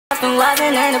It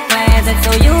wasn't in the plans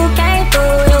until you came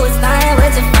through. You was lying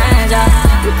with your friends,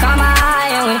 yeah. You caught my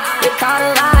eye and we caught a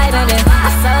vibe, and then I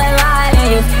saw it right and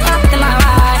you popped in my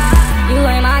ride. You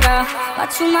ain't my girl,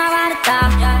 but you my ride or die.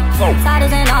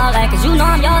 Titles and all that, cause you know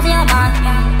I'm yours and you're mine.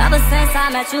 Ever since I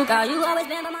met you, girl, you always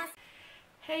been by my side.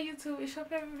 Hey YouTube, it's your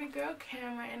favorite girl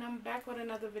Camera, and I'm back with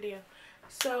another video.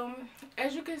 So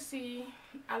as you can see,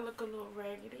 I look a little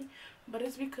raggedy, but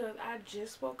it's because I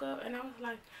just woke up and I was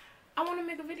like, I want to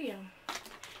make a video.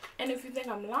 And if you think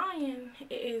I'm lying,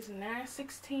 it is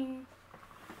 9:16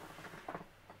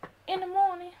 in the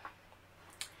morning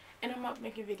and I'm up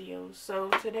making videos. So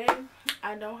today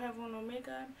I don't have on no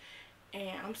makeup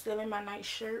and I'm still in my night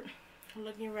shirt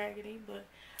looking raggedy, but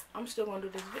I'm still gonna do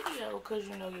this video because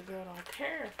you know your girl don't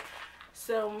care.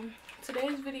 So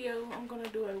today's video, I'm gonna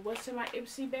do a what's in my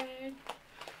Ipsy bag,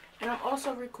 and I'm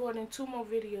also recording 2 more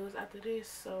videos after this,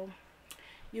 so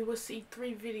you will see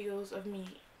 3 videos of me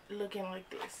looking like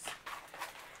this.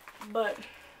 But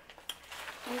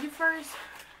when you first,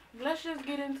 let's just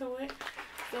get into it.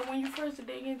 So when you first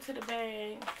dig into the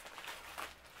bag,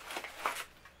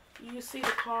 you see the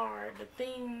card,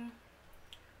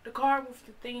 the card with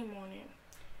the theme on it.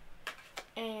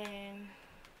 And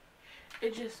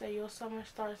it just say your summer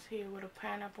starts here with a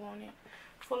pineapple on it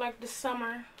for like the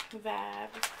summer vibe.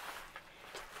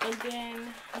 And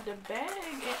then the bag,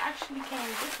 it actually came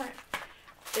different.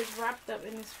 It's wrapped up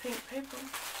in this pink paper,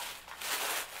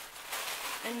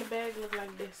 and the bag look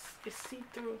like this. It's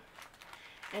see-through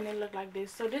and it look like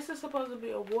this. So this is supposed to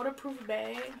be a waterproof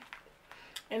bag,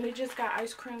 and it just got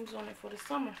ice creams on it for the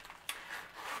summer.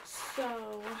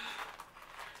 So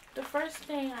the first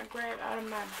thing I grabbed out of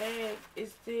my bag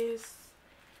is this.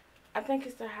 I think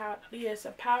it's it's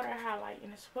a powder highlight,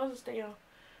 and it's supposed to stay on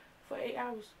for 8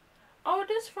 hours. Oh,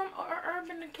 this from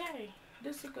Urban Decay.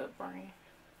 This is a good brand.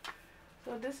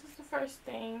 So this is the first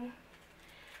thing.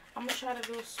 I'm gonna try to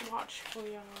do a swatch for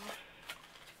y'all.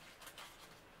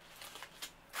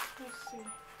 Let's see.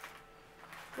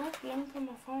 Oops, let me put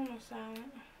my phone on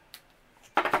silent.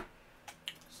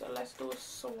 So let's do a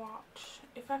swatch.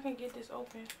 If I can get this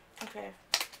open. Okay.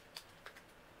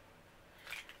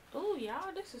 Oh,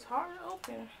 y'all, this is hard to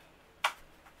open.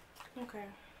 Okay.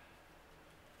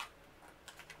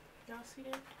 Y'all see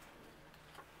that?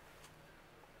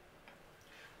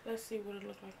 Let's see what it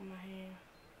looks like in my hand.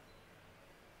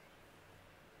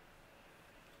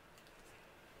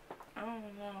 I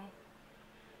don't know.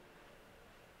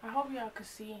 I hope y'all can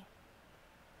see.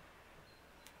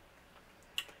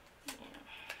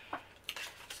 Yeah.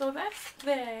 So that's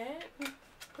that.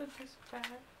 Put this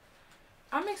back.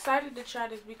 I'm excited to try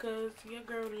this because your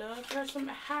girl loves her some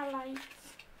highlights.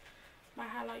 My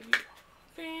highlight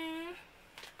fan.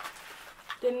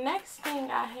 The next thing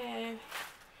I have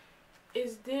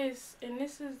is this, and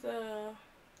this is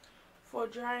for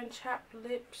dry and chapped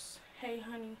lips. Hey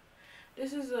honey,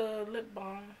 this is a lip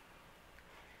balm,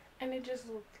 and it just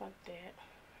looks like that.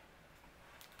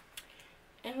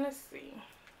 And let's see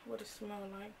what it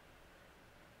smells like.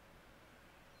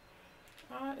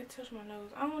 It touched my nose.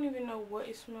 I don't even know what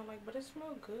it smells like, but it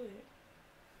smells good.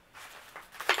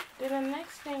 Then the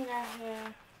next thing I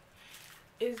have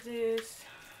is this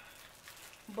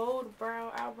Bold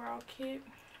Brow Eyebrow Kit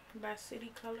by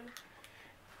City Color.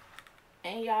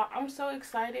 And y'all, I'm so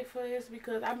excited for this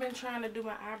because I've been trying to do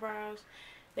my eyebrows.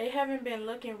 They haven't been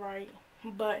looking right,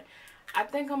 but I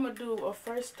think I'm gonna do a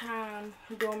first time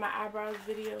doing my eyebrows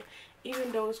video,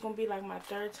 even though it's gonna be like my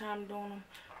 3rd time doing them,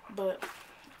 but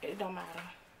it don't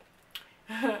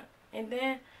matter. And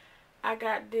then I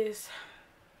got this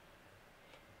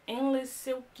Endless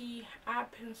Silky eye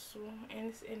pencil, and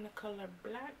it's in the color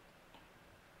black.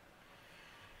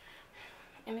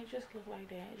 And it just look like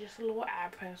that. Just a little eye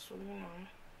pencil, you know.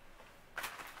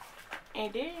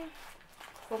 And then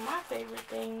for my favorite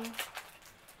thing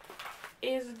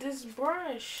is this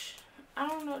brush. I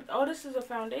don't know. Oh, this is a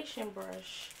foundation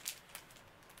brush.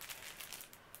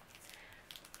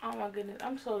 Oh my goodness,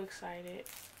 I'm so excited.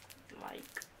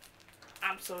 Like,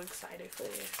 I'm so excited for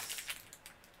this.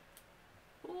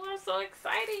 Ooh, I'm so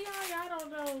excited, y'all. Y'all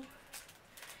don't know.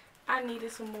 I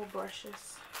needed some more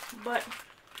brushes. But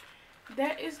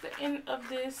that is the end of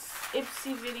this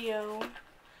Ipsy video.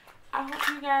 I hope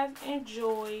you guys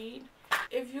enjoyed.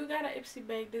 If you got an Ipsy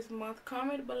bag this month,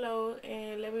 comment below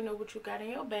and let me know what you got in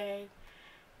your bag.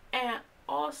 And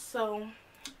also,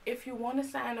 if you want to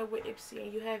sign up with Ipsy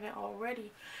and you haven't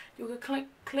already, you can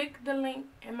click the link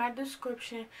in my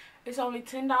description. It's only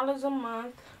 $10 a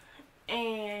month,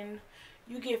 and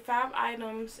you get 5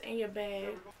 items in your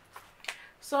bag.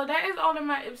 So that is all in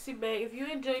my Ipsy bag. If you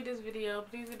enjoyed this video,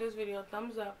 please give this video a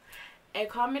thumbs up And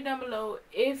comment down below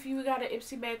if you got an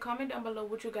Ipsy bag. Comment down below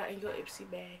what you got in your Ipsy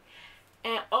bag.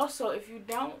 And also, if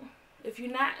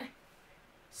you're not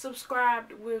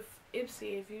subscribed with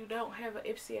Ipsy, if you don't have an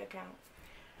Ipsy account,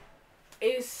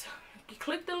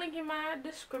 click the link in my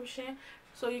description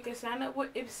so you can sign up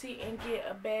with Ipsy and get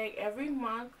a bag every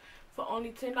month for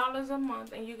only $10 a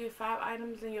month, and you get 5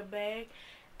 items in your bag,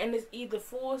 and it's either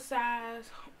full size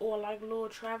or like little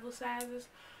travel sizes,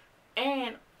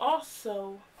 and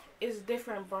also it's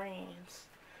different brands.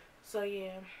 So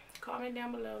yeah, comment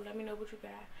down below, let me know what you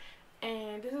got.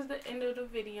 And this is the end of the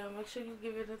video. Make sure you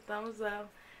give it a thumbs up,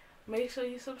 make sure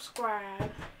you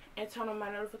subscribe and turn on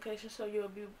my notifications so you'll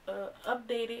be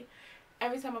updated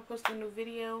every time I post a new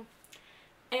video.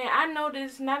 And I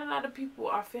noticed not a lot of people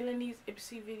are feeling these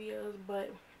Ipsy videos, but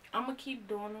I'm gonna keep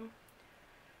doing them.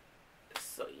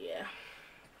 So yeah,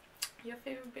 your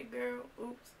favorite big girl,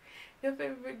 your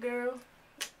favorite big girl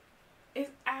is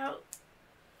out.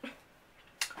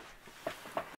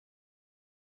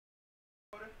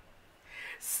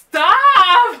 Stop!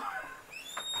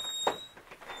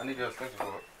 I need your extension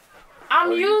for it.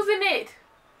 I'm using it.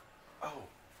 Oh,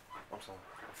 I'm sorry.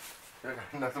 You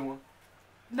got another one?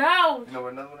 No. You know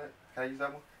where another one is? Can I use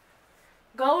that one?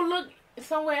 Go look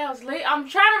somewhere else. I'm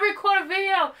trying to record a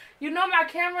video. You know my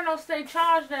camera don't stay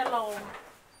charged that long.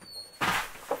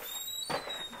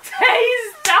 Hey,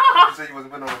 stop! You said you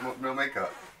wasn't putting on no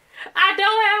makeup. I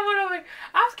don't have one on me.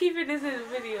 I was keeping this in the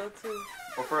video too.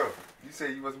 Oh, for real? You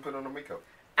said you wasn't putting on no makeup.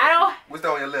 I don't. What's that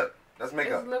on your lip? That's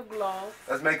makeup. It's lip gloss.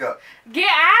 That's makeup. Get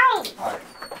out! Alright.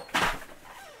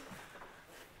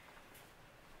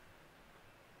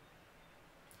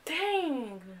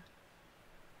 Dang.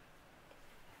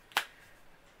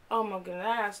 Oh my goodness,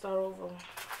 I gotta start over.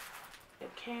 The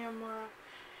camera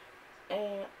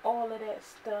and all of that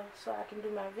stuff so I can do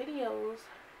my videos.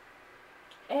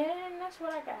 And that's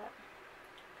what I got.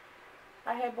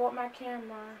 I had bought my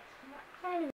camera. I don't even